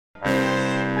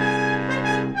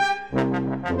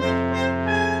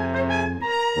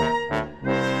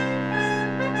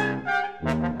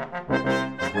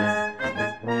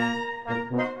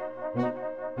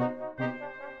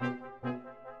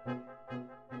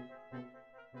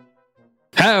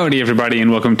Howdy, everybody, and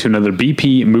welcome to another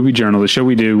BP Movie Journal, the show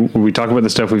we do where we talk about the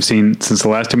stuff we've seen since the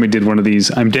last time we did one of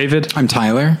these. I'm David. I'm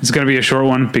Tyler. It's going to be a short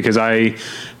one because I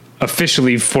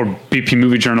officially, for BP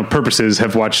Movie Journal purposes,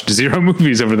 have watched 0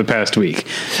 movies over the past week.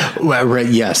 Well, right,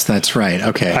 yes, that's right.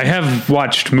 Okay. I have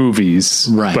watched movies,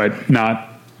 right, but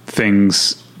not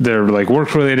things. They're like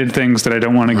work-related things that I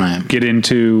don't want to get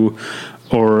into.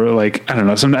 Or like, I don't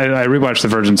know, I rewatched The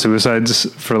Virgin Suicides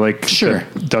for like the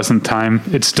dozenth time.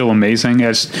 It's still amazing.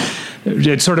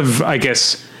 It's sort of, I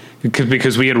guess,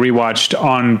 because we had rewatched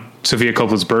on Sofia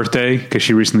Coppola's birthday, because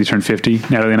she recently turned 50.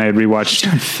 Natalie and I had rewatched. She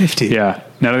turned 50? Yeah.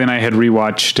 Natalie and I had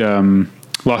rewatched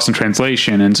Lost in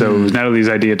Translation. And so it was Natalie's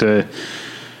idea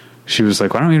she was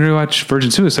like, why don't we rewatch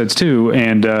Virgin Suicides too?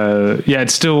 And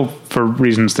it's still, for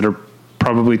reasons that are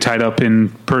probably tied up in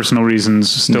personal reasons,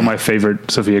 still my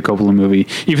favorite Sofia Coppola movie.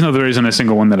 Even though there isn't a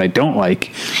single one that I don't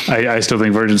like, I still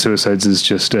think Virgin Suicides is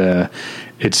just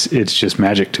it's just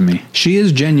magic to me. She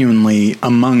is genuinely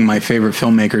among my favorite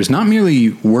filmmakers, not merely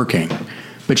working,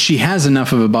 but she has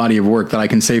enough of a body of work that I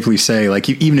can safely say, like,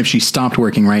 even if she stopped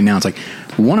working right now, it's like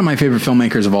one of my favorite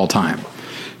filmmakers of all time.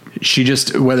 She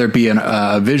just, whether it be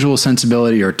a visual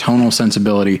sensibility or tonal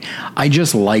sensibility, I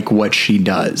just like what she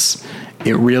does.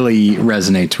 It really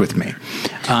resonates with me.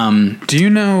 Do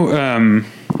you know?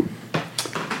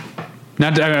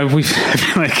 I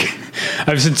feel like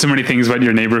I've said so many things about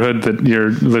your neighborhood that your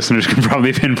listeners can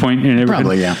probably pinpoint your neighborhood.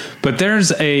 Probably, yeah. But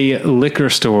there's a liquor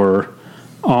store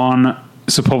on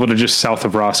Sepulveda, just south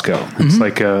of Roscoe. It's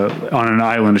like on an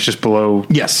island. It's just below.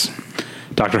 Yes.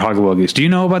 Dr. Hogawoggies. Do you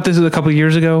know about this a couple of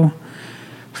years ago?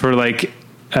 For like.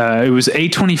 It was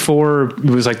A24. It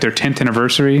was like their 10th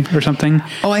anniversary or something.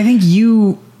 Oh, I think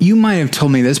you might have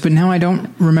told me this, but now I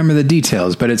don't remember the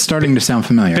details. But it's starting to sound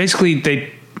familiar. Basically,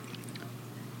 they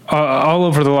all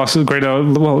over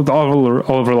all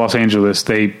over Los Angeles,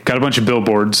 they got a bunch of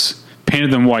billboards,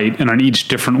 painted them white, and on each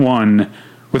different one,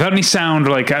 without any sound,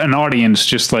 like an audience,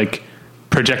 just like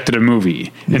projected a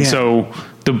movie. And so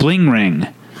the Bling Ring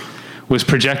was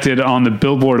projected on the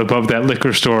billboard above that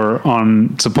liquor store on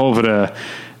Sepulveda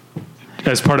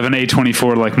as part of an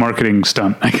A24 like marketing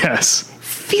stunt, I guess.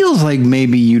 Feels like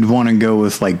maybe you'd want to go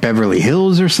with like Beverly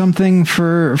Hills or something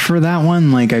for that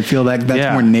one. Like, I feel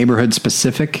that's more neighborhood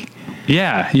specific.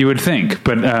 Yeah, you would think,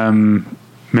 but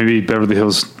maybe Beverly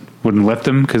Hills wouldn't let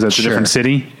them because that's a different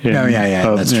city.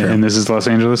 That's true. And this is Los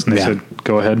Angeles, and they said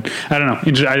go ahead. I don't know.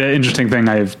 Interesting thing.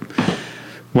 I have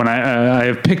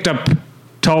picked up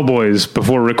Tall Boys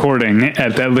before recording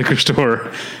at that liquor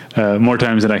store more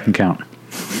times than I can count.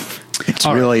 It's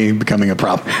really becoming a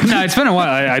problem. No, it's been a while.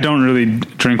 I don't really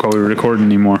drink while we record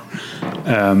anymore.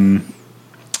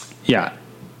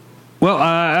 Well,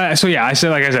 I said,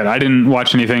 I didn't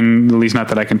watch anything, at least not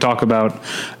that I can talk about.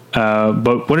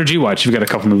 But what did you watch? You've got a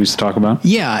couple movies to talk about.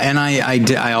 Yeah, and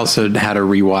I also had a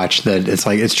rewatch that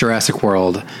it's Jurassic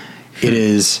World. It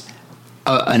is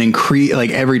an increase.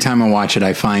 Like, every time I watch it,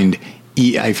 I find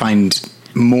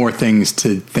more things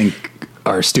to think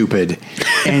are stupid,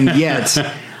 and yet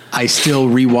I still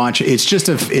rewatch. It's just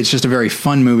a very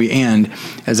fun movie, and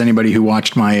as anybody who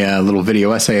watched my little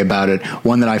video essay about it,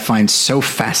 one that I find so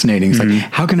fascinating. It's like,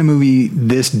 how can a movie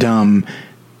this dumb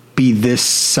be this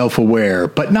self-aware,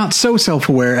 but not so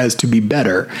self-aware as to be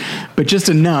better, but just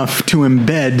enough to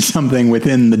embed something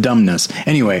within the dumbness.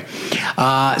 Anyway,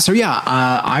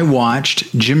 I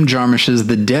watched Jim Jarmusch's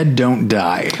The Dead Don't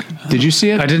Die. Did you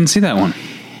see it? I didn't see that one.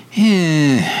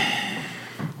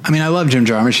 I mean, I love Jim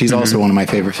Jarmusch. He's also one of my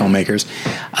favorite filmmakers.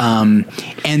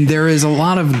 And there is a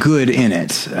lot of good in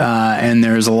it. And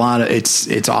there's a lot of,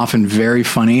 it's often very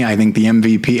funny. I think the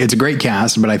MVP, it's a great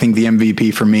cast, but I think the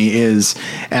MVP for me is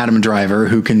Adam Driver,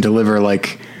 who can deliver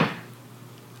like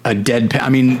a deadpan. I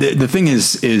mean, the thing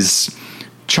is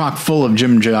chock full of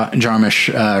Jim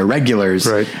Jarmusch regulars.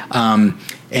 Right. And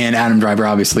Adam Driver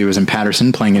obviously was in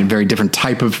Patterson, playing a very different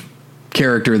type of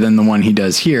character than the one he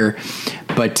does here.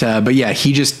 But yeah,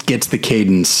 he just gets the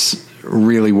cadence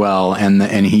really well, and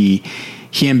he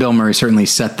and Bill Murray certainly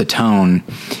set the tone.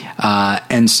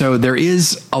 And so there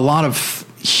is a lot of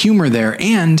humor there,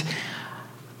 and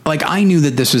like, I knew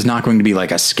that this was not going to be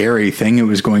like a scary thing. It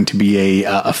was going to be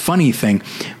a funny thing,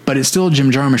 but it's still a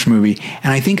Jim Jarmusch movie.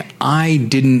 And I think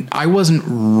I wasn't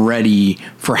ready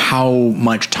for how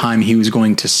much time he was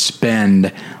going to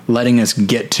spend letting us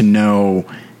get to know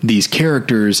these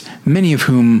characters, many of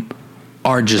whom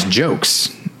are just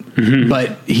jokes,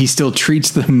 but he still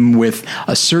treats them with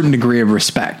a certain degree of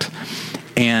respect.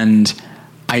 And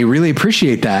I really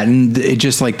appreciate that. And it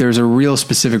just, like, there's a real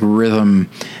specific rhythm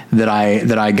that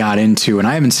I got into, and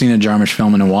I haven't seen a Jarmusch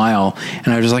film in a while. And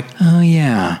I was just like, oh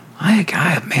yeah,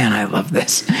 I love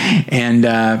this.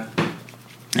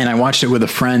 And I watched it with a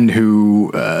friend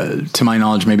who, to my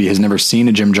knowledge, maybe has never seen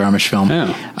a Jim Jarmusch film.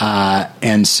 Yeah.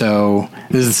 And so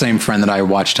this is the same friend that I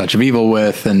watched Touch of Evil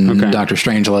with, and Dr.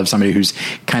 Strangelove, somebody who's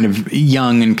kind of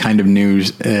young and kind of new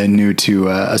to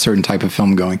a certain type of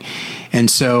film going. And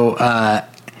so,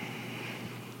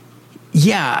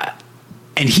 yeah.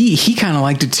 And he kind of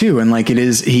liked it too. And like, it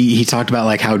is, he talked about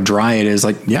like how dry it is.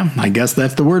 Like, yeah, I guess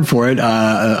that's the word for it.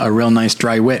 A real nice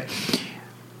dry wit.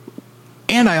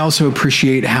 And I also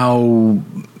appreciate how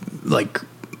like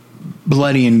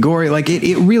bloody and gory, like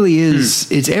it really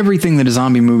is. It's everything that a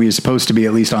zombie movie is supposed to be,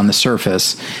 at least on the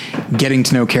surface. Getting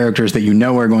to know characters that you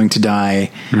know are going to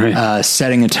die, right.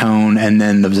 Setting a tone, and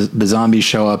then the zombies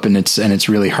show up, and it's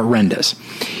really horrendous.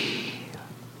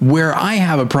 Where I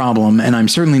have a problem, and I'm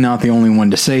certainly not the only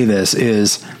one to say this,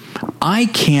 is I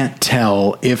can't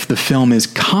tell if the film is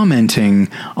commenting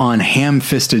on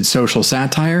ham-fisted social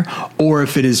satire or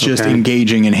if it is just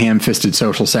engaging in ham-fisted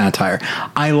social satire.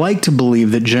 I like to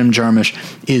believe that Jim Jarmusch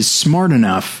is smart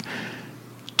enough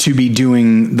to be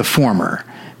doing the former.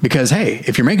 Because, hey,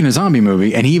 if you're making a zombie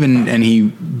movie, and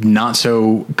he not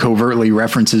so covertly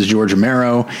references George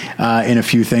Romero in a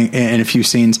few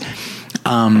scenes,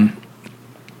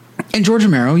 and George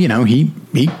Romero, you know, he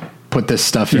put this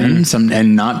stuff in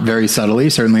and not very subtly,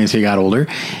 certainly as he got older.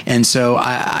 And so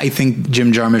I think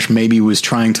Jim Jarmusch maybe was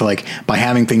trying to, like, by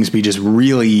having things be just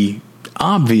really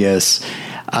obvious,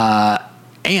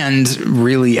 and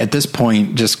really at this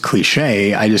point, just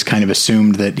cliche, I just kind of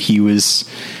assumed that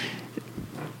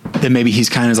that maybe he's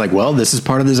kind of like, well, this is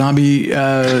part of the zombie,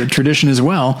 tradition as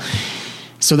well.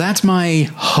 So that's my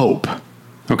hope.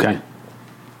 Okay.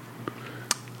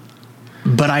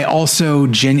 But I also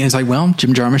it's like, well,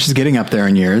 Jim Jarmusch is getting up there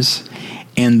in years,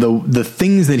 and the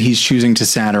things that he's choosing to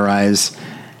satirize,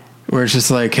 where it's just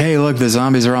like, hey, look, the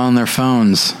zombies are all on their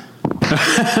phones.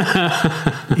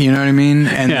 You know what I mean?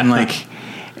 And then like,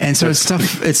 and so it's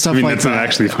stuff. I mean, like that's not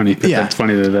actually funny. But yeah, that's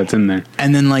funny that that's in there.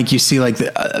 And then like you see like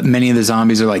many of the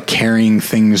zombies are like carrying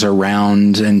things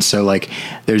around, and so like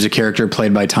there's a character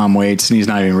played by Tom Waits, and he's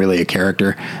not even really a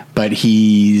character, but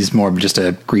he's more of just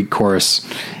a Greek chorus.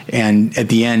 And at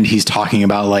the end, he's talking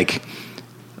about like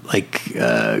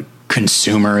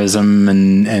consumerism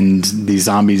and these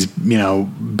zombies, you know,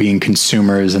 being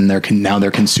consumers, and they're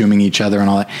consuming each other and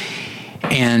all that.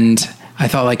 And I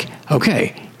thought, like,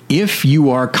 okay, if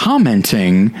you are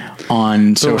commenting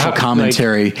on social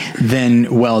commentary,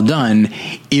 then well done.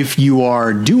 If you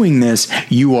are doing this,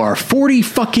 you are 40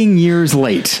 fucking years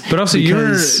late. But also,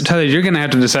 Tyler, you're going to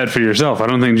have to decide for yourself. I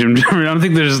don't think I don't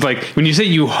think there's like, when you say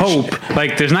you hope,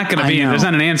 like there's not going to be, there's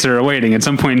not an answer awaiting. At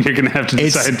some point, you're going to have to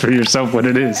decide for yourself what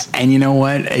it is. And you know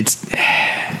what?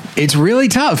 It's really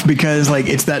tough, because like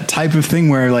it's that type of thing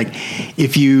where like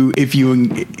if you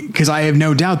because I have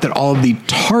no doubt that all of the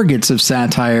targets of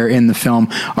satire in the film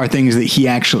are things that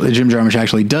Jim Jarmusch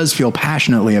actually does feel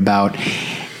passionately about,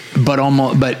 but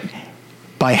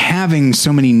by having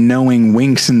so many knowing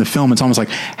winks in the film, it's almost like,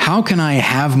 how can I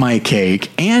have my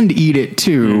cake and eat it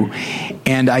too?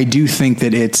 And I do think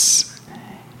that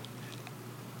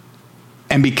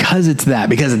and because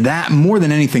that more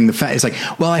than anything, the fact it's like,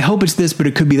 well, I hope it's this, but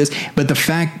it could be this. But the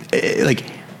fact, like,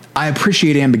 I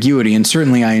appreciate ambiguity, and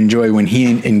certainly I enjoy when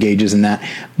he engages in that.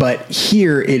 But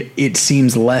here, it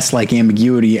seems less like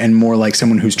ambiguity and more like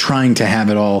someone who's trying to have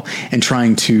it all and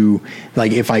trying to,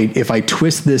 like, if I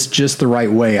twist this just the right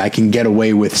way, I can get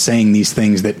away with saying these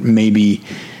things that maybe.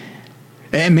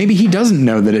 And maybe he doesn't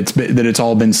know that it's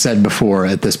all been said before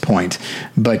at this point,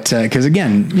 but because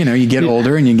again, you know, you get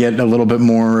older and you get a little bit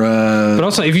more. But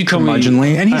also, if you told me,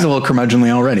 and he's a little curmudgeonly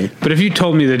already. But if you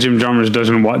told me that Jim Jarmusch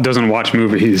doesn't watch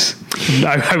movies,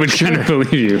 I would kind of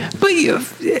believe you. But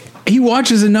he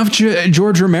watches enough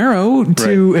George Romero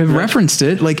to have referenced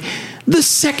it, like the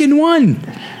second one.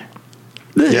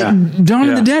 Dawn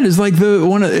of the Dead is like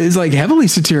is like heavily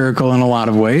satirical in a lot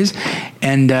of ways,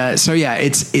 and so yeah,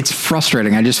 it's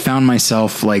frustrating. I just found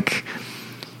myself like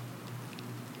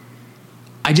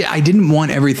I didn't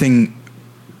want everything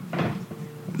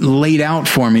laid out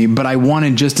for me, but I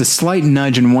wanted just a slight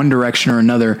nudge in one direction or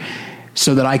another,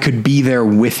 so that I could be there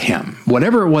with him.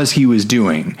 Whatever it was he was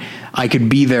doing, I could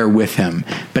be there with him.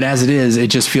 But as it is, it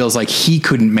just feels like he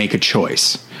couldn't make a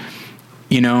choice.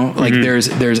 You know, like there's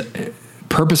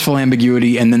purposeful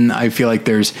ambiguity, and then I feel like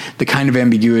there's the kind of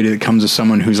ambiguity that comes with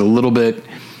someone who's a little bit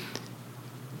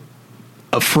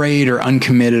afraid or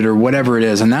uncommitted or whatever it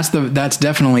is. And that's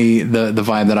definitely the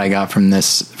vibe that I got from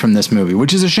this movie,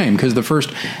 which is a shame because the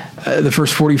first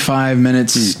 45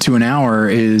 minutes to an hour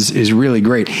is really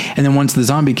great. And then once the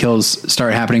zombie kills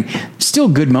start happening, still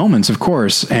good moments, of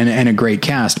course, and a great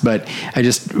cast, but I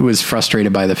just was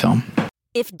frustrated by the film.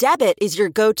 If debit is your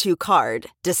go-to card,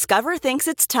 Discover thinks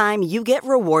it's time you get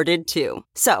rewarded too.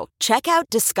 So, check out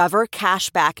Discover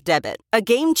Cashback Debit, a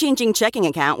game-changing checking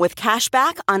account with cash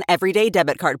back on everyday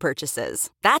debit card purchases.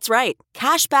 That's right.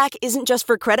 Cashback isn't just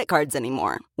for credit cards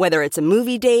anymore. Whether it's a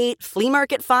movie date, flea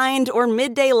market find, or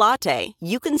midday latte,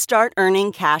 you can start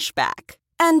earning cash back.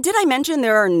 And did I mention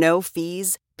there are no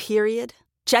fees, period?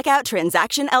 Check out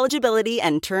transaction eligibility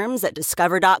and terms at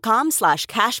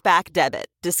discover.com/cashbackdebit.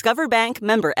 Discover Bank,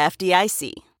 member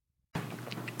FDIC.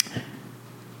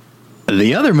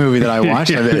 The other movie that I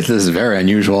watched, this is very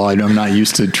unusual. I'm not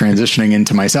used to transitioning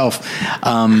into myself.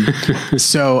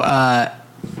 So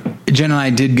Jen and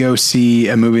I did go see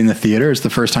a movie in the theater. It's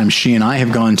the first time she and I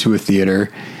have gone to a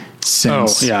theater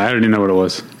since. Oh, yeah, I already know what it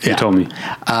was. You told me.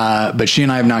 But she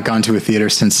and I have not gone to a theater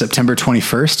since September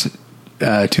 21st.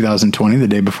 2020, the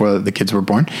day before the kids were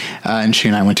born, and she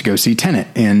and I went to go see Tenet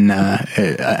in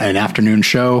an afternoon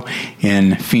show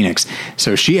in Phoenix.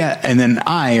 So and then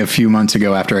a few months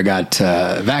ago, after I got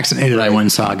vaccinated, I went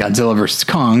and saw Godzilla vs.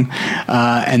 Kong,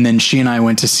 and then she and I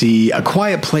went to see A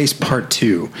Quiet Place Part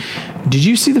 2. Did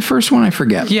you see the first one? I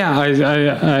forget. Yeah,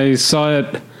 I saw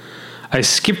it. I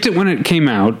skipped it when it came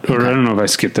out, or I don't know if I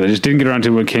skipped it. I just didn't get around to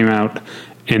it when it came out,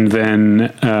 and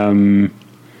then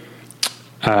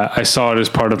I saw it as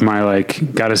part of my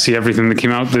got to see everything that came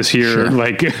out this year,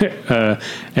 sure.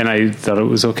 And I thought it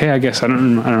was okay. I guess I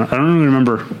don't really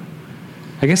remember.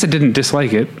 I guess I didn't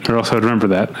dislike it, or else I would remember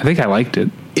that. I think I liked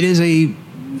it. It is the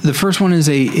first one is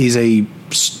a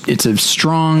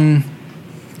strong,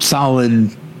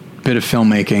 solid bit of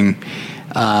filmmaking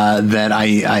that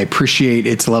I appreciate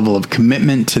its level of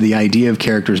commitment to the idea of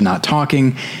characters not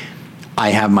talking.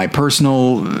 I have my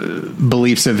personal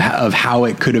beliefs of how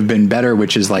it could have been better,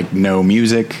 which is no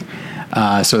music,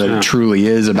 so that it truly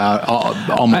is about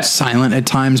almost silent at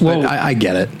times. But I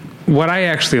get it. What I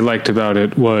actually liked about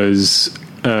it was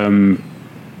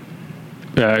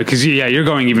because you're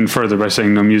going even further by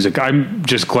saying no music. I'm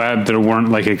just glad there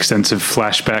weren't extensive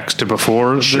flashbacks to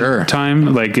before the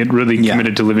time. It really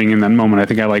committed to living in that moment. I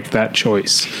think I liked that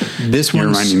choice. You're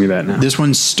reminding me that now. This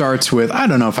one starts with, I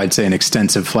don't know if I'd say an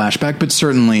extensive flashback, but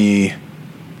certainly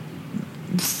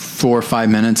 4 or 5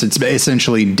 minutes. It's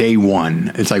essentially day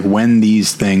one. It's when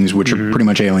these things, which are pretty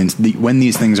much aliens, when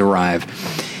these things arrive.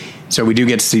 So we do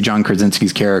get to see John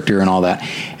Krasinski's character and all that.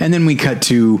 And then we cut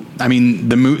to,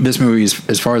 this movie,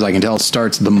 as far as I can tell,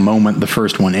 starts the moment the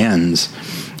first one ends.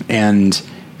 And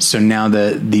so now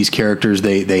these characters,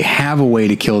 they have a way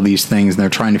to kill these things, and they're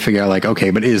trying to figure out okay,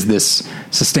 but is this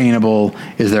sustainable?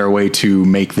 Is there a way to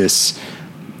make this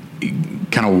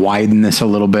kind of widen this a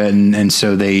little bit? And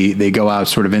so they go out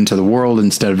sort of into the world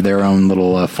instead of their own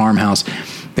little farmhouse.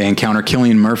 They encounter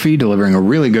Cillian Murphy delivering a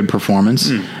really good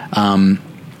performance.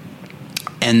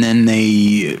 And then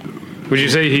would you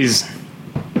say he's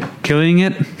killing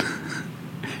it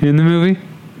in the movie?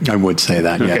 I would say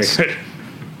that, yes.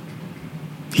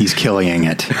 He's killing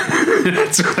it.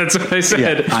 That's what I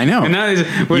said. Yeah, I know. And now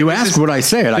you asked what I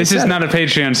said. This is not a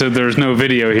Patreon, so there's no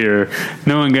video here.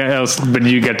 No one else but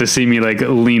you got to see me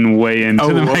lean way into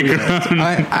the microphone.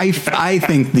 Yeah. I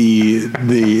think the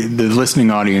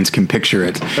listening audience can picture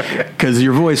it, because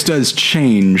your voice does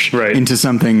change into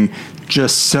something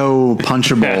just so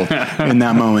punchable in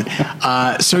that moment.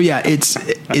 So yeah, it's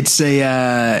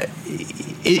a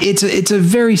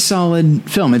very solid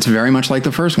film. It's very much like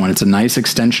the first one. It's a nice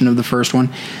extension of the first one.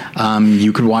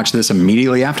 You could watch this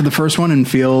immediately after the first one and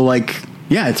feel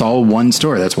it's all one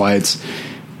story. That's why it's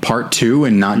part 2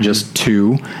 and not just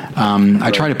 2. I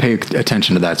try to pay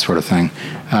attention to that sort of thing.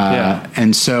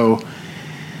 And so,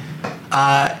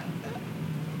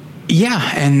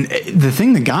 and the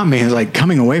thing that got me is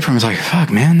coming away from it is fuck,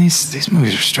 man, these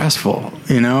movies are stressful.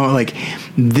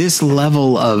 This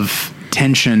level of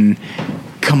tension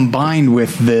combined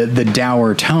with the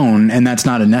dour tone, and that's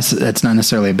not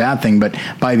necessarily a bad thing, but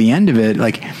by the end of it,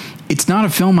 it's not a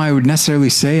film I would necessarily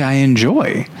say I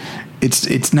enjoy.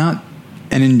 It's not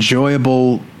an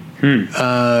enjoyable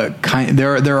kind.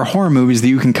 There are horror movies that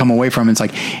you can come away from,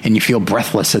 and you feel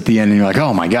breathless at the end, and you're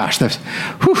oh my gosh, that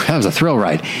was a thrill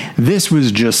ride. This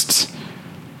was just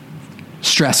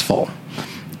stressful,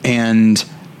 and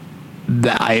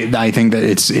I think that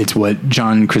it's what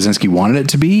John Krasinski wanted it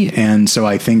to be, and so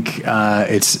I think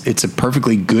it's a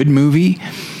perfectly good movie.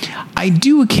 I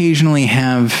do occasionally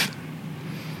have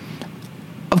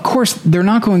of course, they're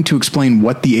not going to explain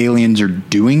what the aliens are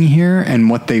doing here and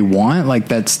what they want. Like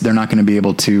they're not going to be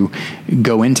able to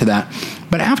go into that.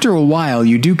 But after a while,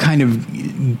 you do kind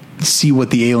of see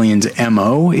what the aliens'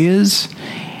 MO is.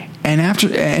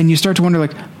 And you start to wonder,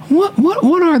 like,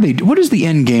 what are they? What is the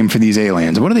end game for these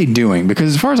aliens? What are they doing?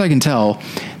 Because as far as I can tell,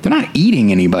 they're not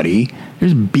eating anybody. They're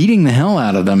just beating the hell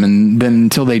out of them, and then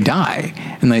until they die,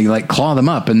 and they like claw them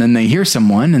up, and then they hear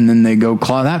someone, and then they go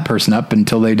claw that person up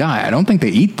until they die. I don't think they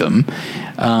eat them.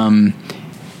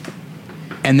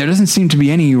 And there doesn't seem to be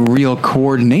any real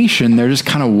coordination. They're just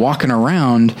kind of walking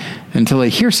around until they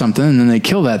hear something, and then they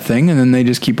kill that thing, and then they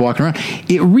just keep walking around.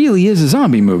 It really is a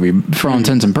zombie movie for all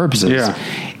intents and purposes. Yeah.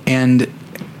 And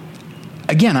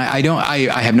again,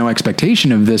 I have no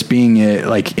expectation of this being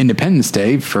like Independence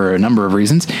Day for a number of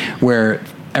reasons, where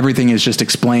everything is just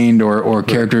explained or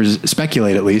characters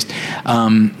speculate at least.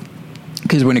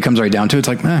 Because when it comes right down to it, it's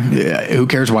like, who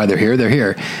cares why they're here? They're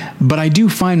here. But I do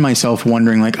find myself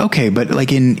wondering, like, okay, but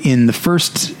like in the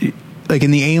first, like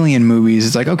in the Alien movies,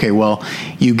 it's like, okay, well,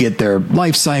 you get their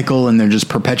life cycle and they're just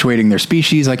perpetuating their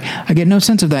species. Like, I get no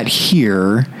sense of that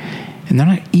here. And they're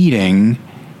not eating,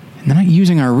 and they're not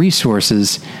using our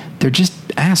resources. They're just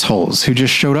assholes who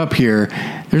just showed up here.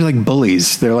 They're like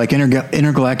bullies. They're like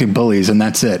intergalactic bullies, and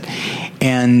that's it.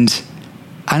 And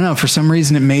I don't know, for some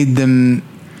reason it made them...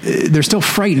 They're still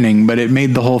frightening, but it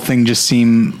made the whole thing just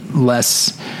seem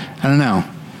less, I don't know.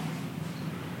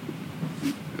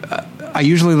 I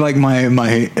usually like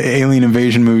my alien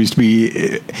invasion movies to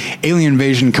be alien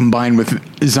invasion combined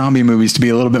with zombie movies to be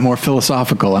a little bit more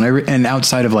philosophical, and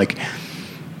outside of like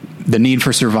the need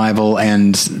for survival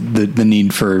and the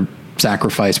need for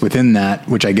sacrifice within that,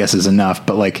 which I guess is enough,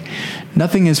 but like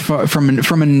nothing is far from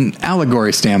an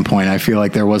allegory standpoint. I feel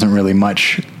like there wasn't really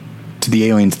much to the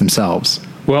aliens themselves.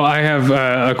 Well, I have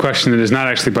a question that is not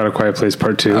actually about A Quiet Place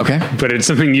Part 2. Okay. But it's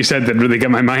something you said that really got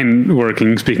my mind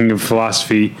working, speaking of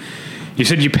philosophy. You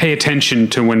said you pay attention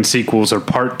to when sequels are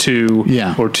Part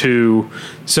 2 or 2.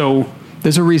 So...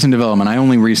 There's a recent development. I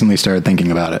only recently started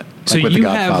thinking about it. So with you The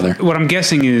Godfather. have... What I'm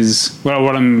guessing is... What's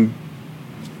what I'm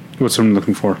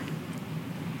looking for?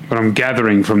 What I'm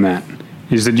gathering from that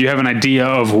is that you have an idea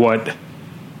of what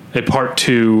a Part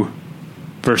 2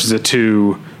 versus a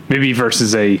 2... Maybe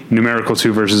versus a numerical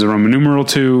 2 versus a Roman numeral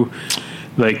 2.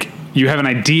 Like, you have an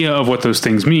idea of what those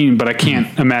things mean, but I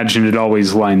can't imagine it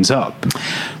always lines up.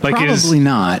 Like, Probably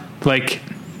not. Like,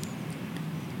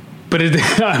 but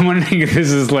I'm wondering if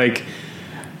this is like,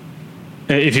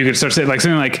 if you could start saying, like,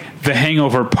 something like The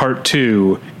Hangover Part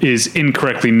 2 is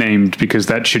incorrectly named because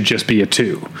that should just be a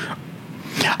 2.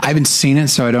 I haven't seen it,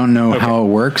 so I don't know how it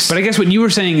works. But I guess what you were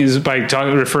saying is by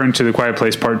referring to The Quiet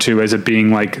Place Part 2 as it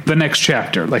being like the next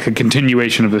chapter, like a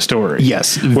continuation of the story.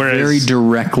 Yes, very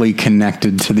directly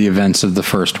connected to the events of the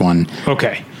first one.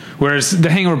 Okay. Whereas The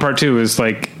Hangover Part 2 is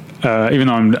like, even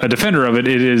though I'm a defender of it,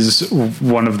 it is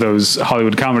one of those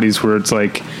Hollywood comedies where it's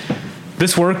like,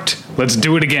 this worked, let's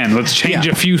do it again. Let's change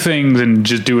a few things and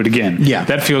just do it again. Yeah.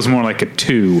 That feels more like a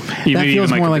 2. That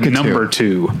feels more like a number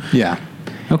 2. Yeah.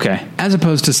 Okay. As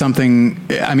opposed to something,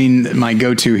 I mean, my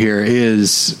go-to here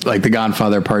is like The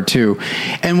Godfather Part 2.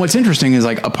 And what's interesting is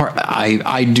like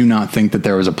I do not think that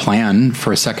there was a plan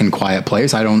for a second Quiet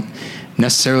Place. I don't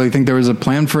necessarily think there was a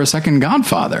plan for a second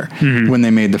Godfather when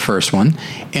they made the first one.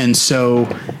 And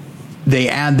so they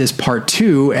add this Part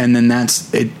 2, and then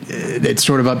that's it. It's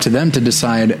sort of up to them to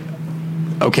decide,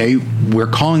 okay, we're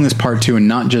calling this Part 2 and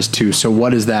not just 2. So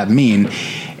what does that mean?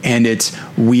 And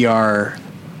we are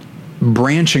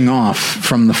branching off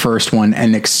from the first one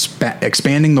and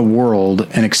expanding the world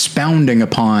and expounding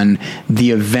upon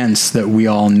the events that we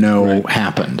all know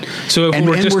happened. So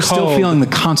if we're still feeling the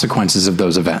consequences of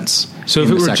those events. So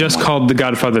if it were just called The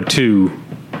Godfather 2,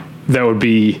 that would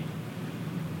be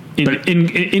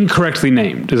incorrectly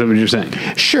named. Is that what you're saying?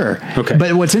 Sure. Okay.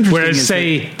 But what's interesting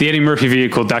is the Eddie Murphy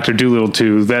vehicle, Dr. Dolittle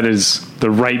 2, that is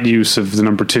the right use of the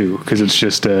number 2 because it's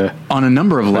just on a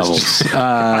number of levels.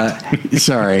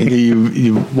 Sorry,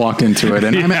 you walked into it,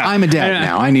 and I'm a dad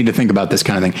now. I need to think about this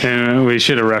kind of thing. And we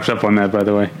should have wrapped up on that, by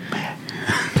the way.